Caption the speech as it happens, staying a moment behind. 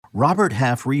Robert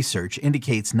Half research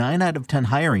indicates 9 out of 10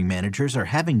 hiring managers are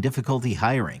having difficulty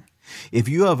hiring. If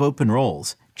you have open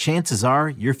roles, chances are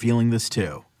you're feeling this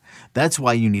too. That's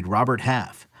why you need Robert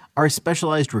Half. Our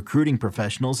specialized recruiting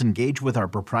professionals engage with our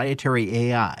proprietary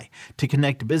AI to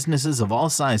connect businesses of all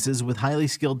sizes with highly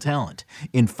skilled talent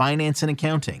in finance and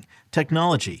accounting,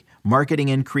 technology, marketing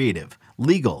and creative,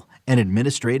 legal, and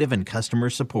administrative and customer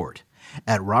support.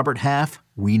 At Robert Half,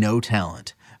 we know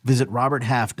talent. Visit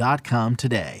roberthalf.com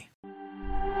today.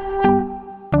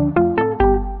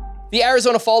 The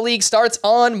Arizona Fall League starts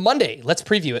on Monday. Let's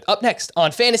preview it. Up next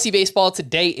on Fantasy Baseball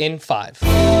Today in 5.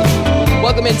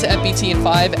 Welcome into FBT in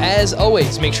 5. As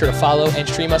always, make sure to follow and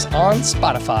stream us on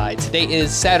Spotify. Today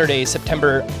is Saturday,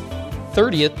 September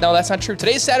 30th. No, that's not true.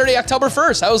 Today is Saturday, October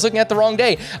 1st. I was looking at the wrong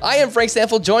day. I am Frank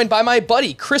Stanfield, joined by my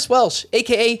buddy, Chris Welsh,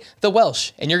 a.k.a. The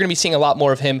Welsh, and you're going to be seeing a lot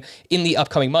more of him in the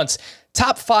upcoming months.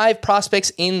 Top 5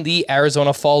 prospects in the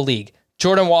Arizona Fall League.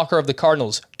 Jordan Walker of the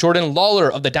Cardinals, Jordan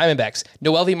Lawler of the Diamondbacks,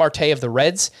 Noelvi Marte of the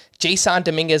Reds, Jason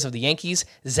Dominguez of the Yankees,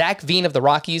 Zach Veen of the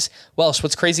Rockies. Welsh,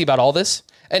 what's crazy about all this?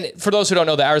 And for those who don't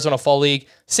know, the Arizona Fall League,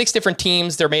 6 different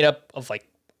teams. They're made up of like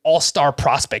all-star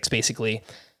prospects, basically.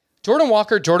 Jordan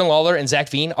Walker, Jordan Lawler, and Zach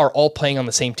Veen are all playing on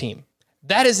the same team.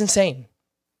 That is insane.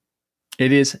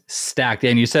 It is stacked.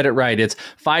 And you said it right. It's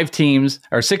 6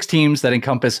 teams that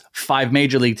encompass 5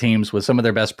 major league teams with some of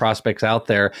their best prospects out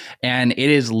there. And it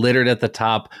is littered at the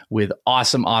top with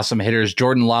awesome hitters.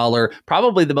 Jordan Lawler,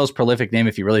 probably the most prolific name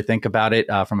if you really think about it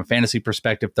from a fantasy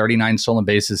perspective, 39 stolen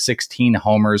bases, 16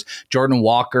 homers. Jordan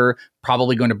Walker,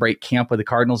 probably going to break camp with the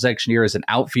Cardinals next year as an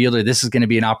outfielder. This is going to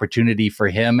be an opportunity for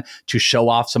him to show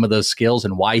off some of those skills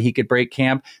and why he could break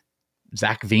camp.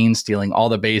 Zach Veen stealing all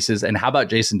the bases. And how about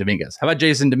Jason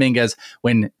Dominguez?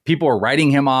 When people were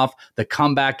writing him off, the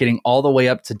comeback getting all the way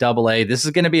up to AA? This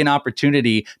is going to be an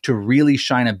opportunity to really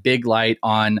shine a big light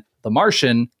on the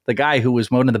Martian, the guy who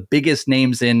was one of the biggest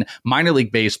names in minor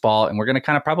league baseball. And we're going to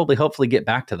kind of probably hopefully get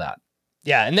back to that.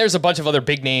 Yeah, and there's a bunch of other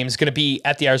big names going to be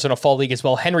at the Arizona Fall League as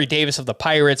well. Henry Davis of the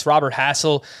Pirates, Robert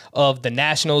Hassel of the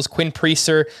Nationals, Quinn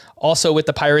Priester also with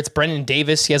the Pirates, Brendan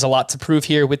Davis, he has a lot to prove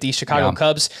here with the Chicago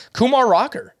Cubs. Kumar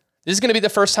Rocker. This is going to be the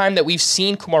first time that we've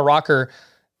seen Kumar Rocker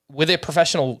with a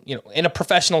professional, in a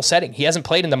professional setting. He hasn't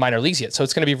played in the minor leagues yet, so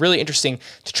it's going to be really interesting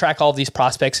to track all of these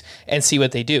prospects and see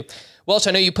what they do. Welch,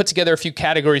 I know you put together a few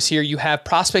categories here. You have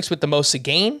prospects with the most to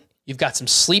gain. You've got some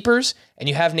sleepers, and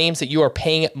you have names that you are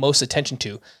paying most attention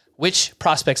to. Which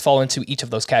prospects fall into each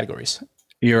of those categories?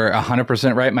 You're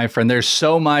 100% right, my friend. There's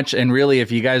so much. And really,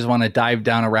 if you guys want to dive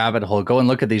down a rabbit hole, go and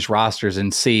look at these rosters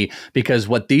and see, because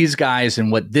what these guys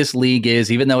and what this league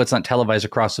is, even though it's not televised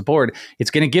across the board,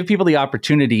 it's going to give people the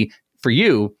opportunity for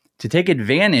you to take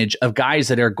advantage of guys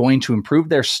that are going to improve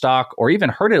their stock or even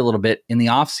hurt it a little bit in the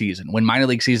offseason when minor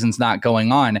league season's not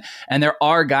going on. And there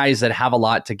are guys that have a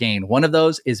lot to gain. One of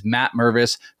those is Matt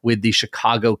Mervis with the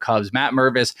Chicago Cubs. Matt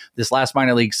Mervis, this last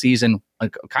minor league season,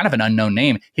 kind of an unknown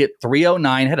name, hit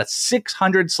 .309, had a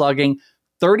 .600 slugging,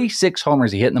 36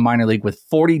 homers he hit in the minor league with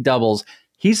 40 doubles.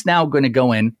 He's now going to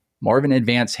go in more of an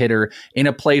advanced hitter in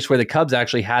a place where the Cubs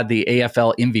actually had the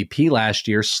AFL MVP last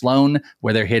year, Sloan,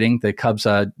 where they're hitting the Cubs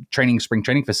spring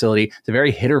training facility. It's a very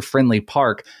hitter-friendly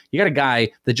park. You got a guy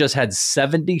that just had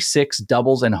 76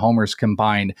 doubles and homers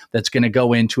combined that's going to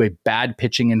go into a bad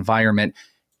pitching environment.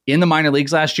 In the minor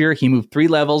leagues last year, he moved 3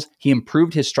 levels. He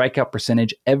improved his strikeout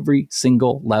percentage every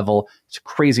single level. It's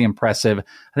crazy impressive.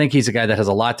 I think he's a guy that has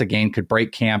a lot to gain, could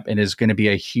break camp, and is going to be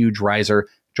a huge riser.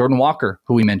 Jordan Walker,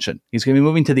 who we mentioned, he's going to be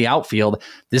moving to the outfield.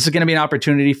 This is going to be an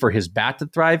opportunity for his bat to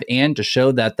thrive and to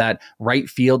show that right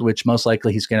field, which most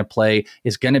likely he's going to play,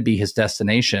 is going to be his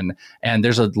destination. And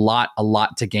there's a lot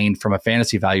to gain from a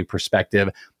fantasy value perspective,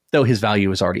 though his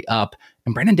value is already up.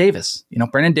 And Brendan Davis,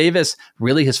 Brendan Davis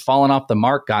really has fallen off the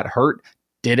mark, got hurt,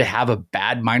 did have a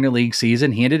bad minor league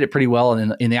season. He ended it pretty well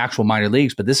in the actual minor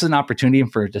leagues, but this is an opportunity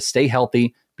for him to stay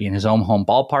healthy, be in his own home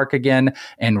ballpark again,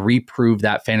 and reprove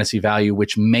that fantasy value,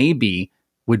 which maybe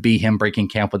would be him breaking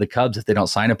camp with the Cubs if they don't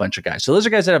sign a bunch of guys. So those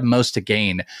are guys that have most to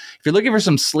gain. If you're looking for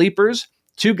some sleepers,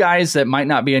 2 guys that might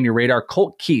not be on your radar,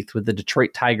 Colt Keith with the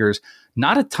Detroit Tigers,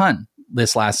 not a ton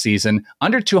this last season.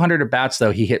 Under 200 at bats,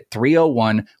 though, he hit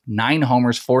 .301, 9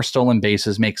 homers, 4 stolen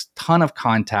bases, makes ton of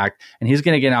contact, and he's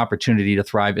going to get an opportunity to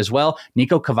thrive as well.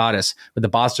 Nico Cavadas with the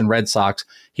Boston Red Sox.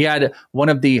 He had one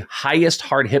of the highest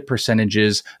hard hit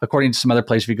percentages, according to some other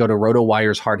places. If you go to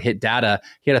RotoWire's hard hit data,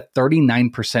 he had a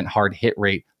 39% hard hit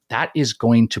rate. That is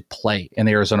going to play in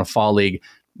the Arizona Fall League.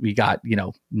 We got,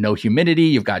 no humidity.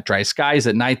 You've got dry skies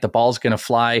at night. The ball's going to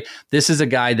fly. This is a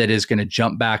guy that is going to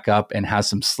jump back up and has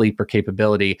some sleeper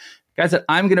capability. Guys that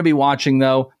I'm going to be watching,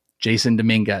 though, Jason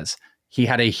Dominguez. He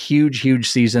had a huge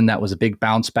season that was a big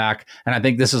bounce back. And I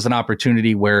think this is an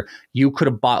opportunity where you could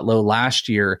have bought low last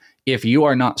year. If you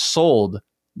are not sold,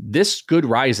 this good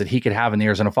rise that he could have in the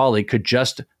Arizona Fall League could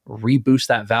just reboost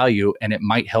that value, and it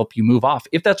might help you move off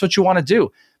if that's what you want to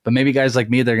do. But maybe guys like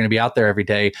me that are going to be out there every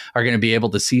day are going to be able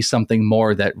to see something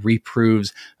more that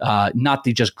reproves not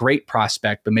the just great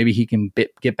prospect, but maybe he can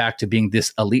get back to being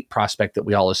this elite prospect that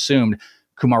we all assumed.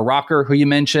 Kumar Rocker, who you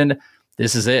mentioned,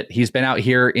 this is it. He's been out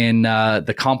here in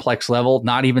the complex level,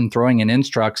 not even throwing in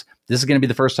instructs. This is going to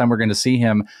be the first time we're going to see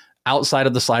him outside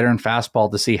of the slider and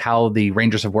fastball to see how the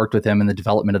Rangers have worked with him in the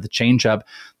development of the changeup.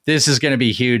 This is going to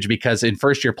be huge because in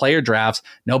first-year player drafts,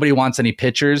 nobody wants any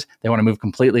pitchers. They want to move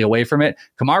completely away from it.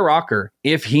 Kumar Rocker,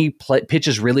 if he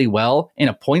pitches really well in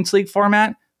a points league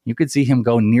format, you could see him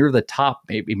go near the top,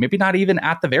 maybe not even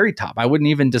at the very top. I wouldn't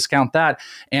even discount that.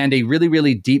 And a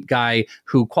really deep guy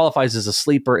who qualifies as a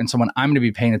sleeper and someone I'm going to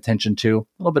be paying attention to,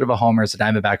 a little bit of a homer as a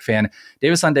Diamondback fan.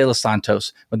 Davison De Los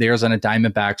Santos with the Arizona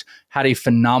Diamondbacks had a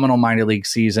phenomenal minor league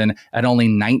season at only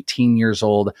 19 years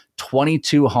old,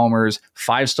 22 homers,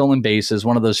 5 stolen bases,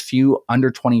 one of those few under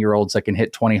 20-year-olds that can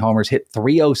hit 20 homers, hit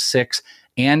 306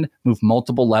 and move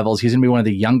multiple levels. He's going to be one of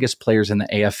the youngest players in the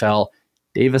AFL.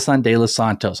 Davison De Los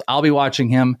Santos. I'll be watching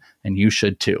him, and you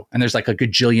should too. And there's like a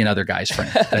gajillion other guys, friend,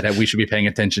 that we should be paying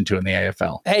attention to in the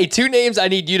AFL. Hey, 2 names I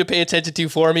need you to pay attention to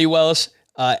for me, Welsh.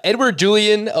 Edward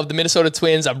Julian of the Minnesota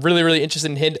Twins. I'm really interested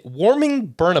in him. Warming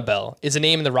Bernabel is a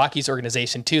name in the Rockies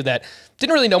organization too that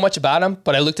didn't really know much about him,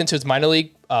 but I looked into his minor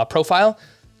league profile.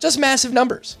 Just massive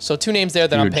numbers. So 2 names there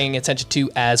that I'm paying attention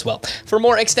to as well. For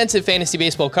more extensive fantasy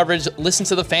baseball coverage, listen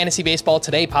to the Fantasy Baseball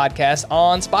Today podcast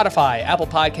on Spotify, Apple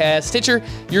Podcasts, Stitcher,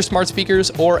 your smart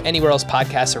speakers, or anywhere else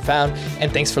podcasts are found.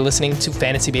 And thanks for listening to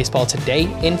Fantasy Baseball Today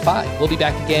in 5. We'll be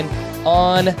back again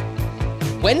on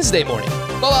Wednesday morning.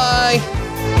 Bye-bye.